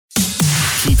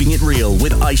Keeping It Real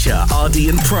with Aisha, Ardy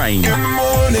and Prem. Good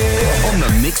morning. On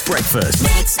the Mixed Breakfast.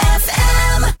 Mix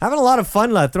FM. Having a lot of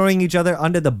fun throwing each other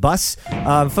under the bus.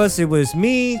 First it was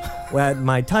me at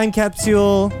my time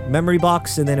capsule memory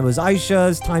box, and then it was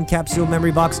Aisha's time capsule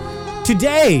memory box.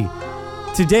 Today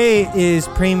is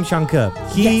Prem Shankar.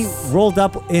 He rolled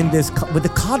up in this with the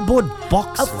cardboard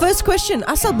box. First question,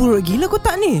 asal buruk gila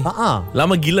kotak ni?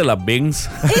 Lama gila lah, Bings.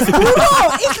 It's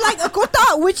buruk. It's like a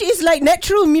kotak which is like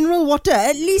natural mineral water.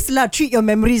 At least treat your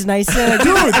memories nicer.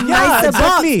 Dude, nicer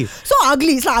exactly. box. So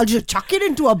ugly. It's like I'll just chuck it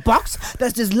into a box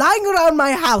that's just lying around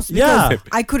my house because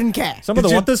I couldn't care. Some of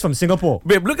the water's from Singapore.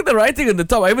 Babe, look at the writing on the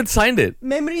top. I even signed it.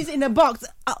 Memories in a box.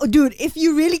 Dude, if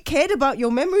you really cared about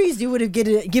your memories, you would have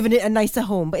given it a nicer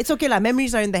home. But it's okay,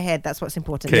 memories are in the head. That's what's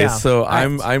important. Okay, so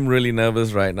I'm really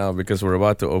nervous right now because we're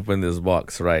about to open this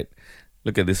box, right?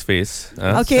 Look at this face.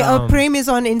 Okay, Prem is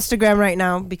on Instagram right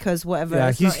now because whatever.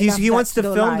 Yeah, he wants to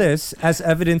film this as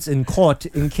evidence in court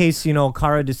in case,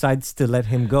 Kara decides to let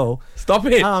him go. Stop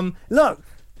it. Look,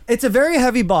 it's a very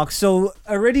heavy box, so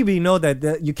already we know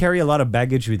that you carry a lot of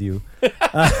baggage with you.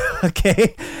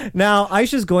 Okay. Now,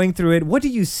 Aisha's going through it. What do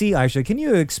you see, Aisha? Can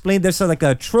you explain? There's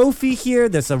a trophy here.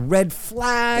 There's a red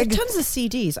flag. There's tons of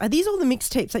CDs. Are these all the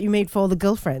mixtapes that you made for all the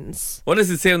girlfriends? What does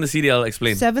it say on the CD? I'll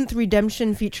explain. Seventh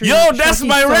Redemption featuring... Yo, that's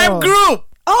my rap group!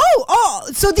 Oh,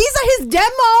 so these are his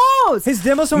demos. His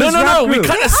demos from his rap No, group. we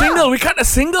cut a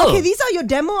single. Okay, these are your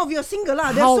demo of your single.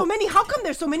 There's so many. How come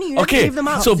there's so many? You never gave them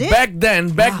out. So back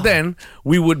then,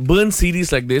 we would burn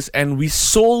CDs like this and we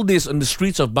sold this on the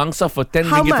streets of Bangsa for 10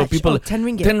 How ringgit much? for people. 10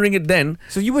 ringgit. 10 ringgit then.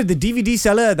 So you were the DVD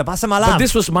seller at the Pasar Malam. But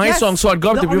this was my song, so I'd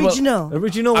go up to people.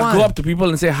 Original one. I'd go up to people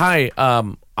and say, hi,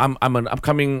 I'm an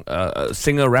upcoming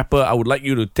singer, rapper. I would like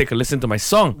you to take a listen to my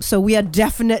song. So we are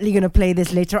definitely going to play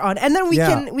this later on. And then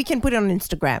we can put it on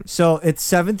Instagram. So it's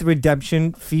Seventh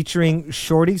Redemption featuring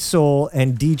Shorty Soul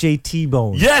and DJ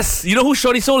T-Bone. Yes! You know who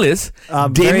Shorty Soul is?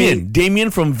 Damien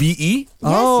from VE.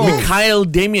 Oh. Mikhail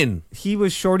Damien. He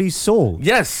was Shorty Soul.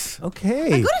 Yes.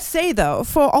 Okay. I gotta say though,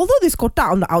 although this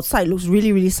kotak on the outside looks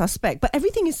really, really suspect, but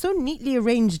everything is so neatly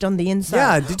arranged on the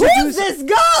inside. Yeah. Who's this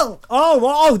girl?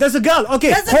 Oh, there's a girl.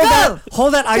 Okay.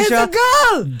 Hold that, Aisha. There's a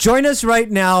girl. Join us right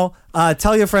now.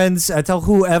 Tell your friends, tell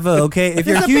whoever, okay? If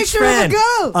you're a huge fan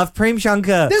of Prem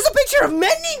Shankar. There's a picture of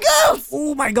many girls.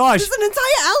 Oh my gosh. There's an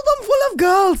entire album full of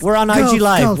girls. We're on IG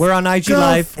Live. We're on IG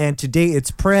Live. And today it's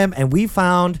Prem, and we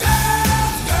found...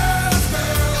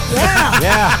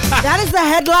 Yeah. That is the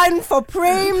headline for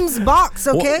Prem's box,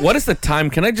 okay? What is the time?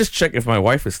 Can I just check if my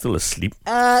wife is still asleep?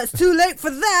 It's too late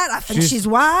for that. I think she's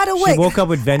wide awake. She woke up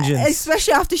with vengeance.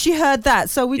 Especially after she heard that.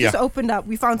 So we just opened up.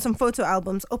 We found some photo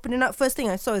albums. Opening up, first thing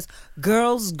I saw is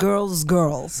girls.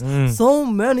 So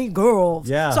many girls.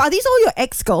 Yeah. So are these all your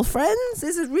ex-girlfriends?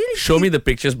 This is really Show me the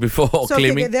pictures before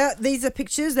claiming. Okay, these are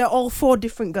pictures. They're all 4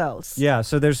 different girls. Yeah,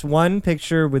 so there's one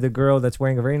picture with a girl that's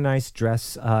wearing a very nice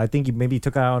dress. I think he maybe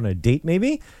took her out on a date,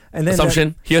 maybe. And then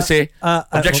assumption, hearsay,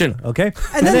 objection. Okay.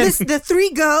 And then the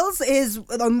 3 girls is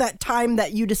on that time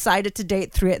that you decided to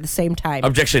date 3 at the same time.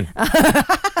 Objection.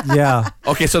 Yeah.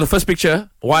 Okay, so the first picture,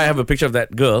 why I have a picture of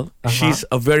that girl, she's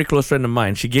a very close friend of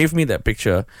mine. She gave me that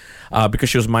picture because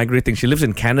she was migrating. She lives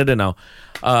in Canada now.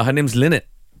 Her name's Lynette.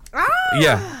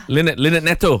 Yeah, Lynette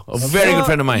Neto, a very good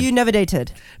friend of mine. You never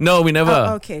dated? No, we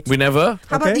never. Okay. We never.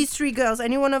 How about these 3 girls?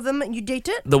 Any one of them you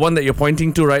dated? The one that you're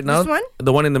pointing to right now? This one?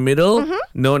 The one in the middle?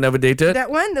 No, never dated.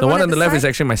 That one? The one on the left is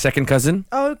actually my second cousin.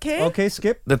 Okay. Okay,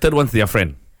 skip. The third one's their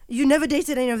friend. You never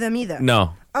dated any of them either?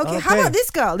 No. Okay, how about this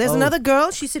girl? There's another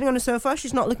girl. She's sitting on a sofa.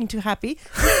 She's not looking too happy.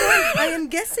 I am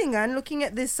guessing, I'm looking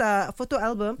at this photo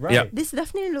album. Right. Yeah. This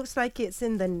definitely looks like it's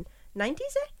in the 90s,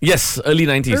 Yes, early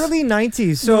 90s. Early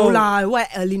 90s. So what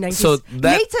early 90s? So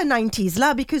later 90s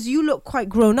lah, because you look quite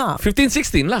grown up. 15,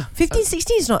 16 lah. 15,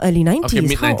 16 is not early 90s. Okay,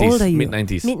 mid-90s. How old are you?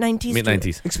 Mid-90s. Mid-90s.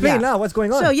 Mid-90s. explain now what's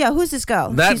going on. So who's this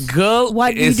girl? Girl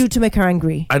What did you do to make her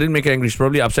angry? I didn't make her angry. She's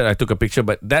probably upset I took a picture,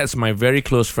 but that's my very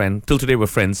close friend. Till today we're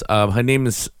friends. Her name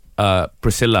is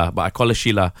Priscilla, but I call her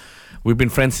Sheila. We've been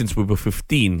friends since we were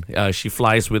 15. She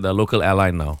flies with a local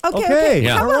airline now. Okay.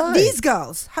 Yeah. How about Alright. these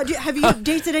girls? Have you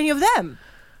dated any of them?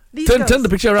 These Turn girls. the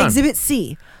picture around. Exhibit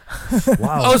C.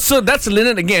 Wow. Oh, so that's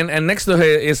Lynette again, and next to her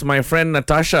is my friend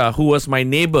Natasha, who was my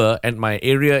neighbor at my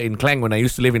area in Klang when I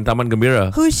used to live in Taman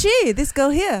Gembira. Who's she? This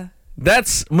girl here.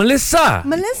 That's Melissa.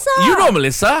 Melissa. You know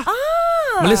Melissa.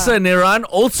 Melissa and Iran,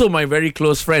 also my very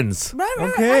close friends. Right.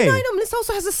 Okay. I know. Melissa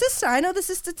also has a sister. I know the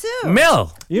sister too.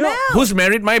 Mel, You know, who's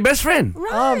married my best friend.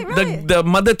 Right. The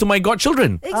mother to my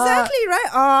godchildren. Exactly, right?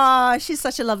 Oh, she's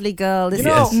such a lovely girl. This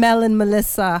Yes. is Mel and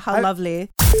Melissa. How lovely.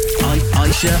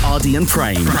 Aisha, Ardy and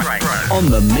Prem on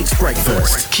the Mixed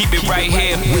Breakfast. Keep it right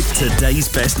here With today's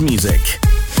best music.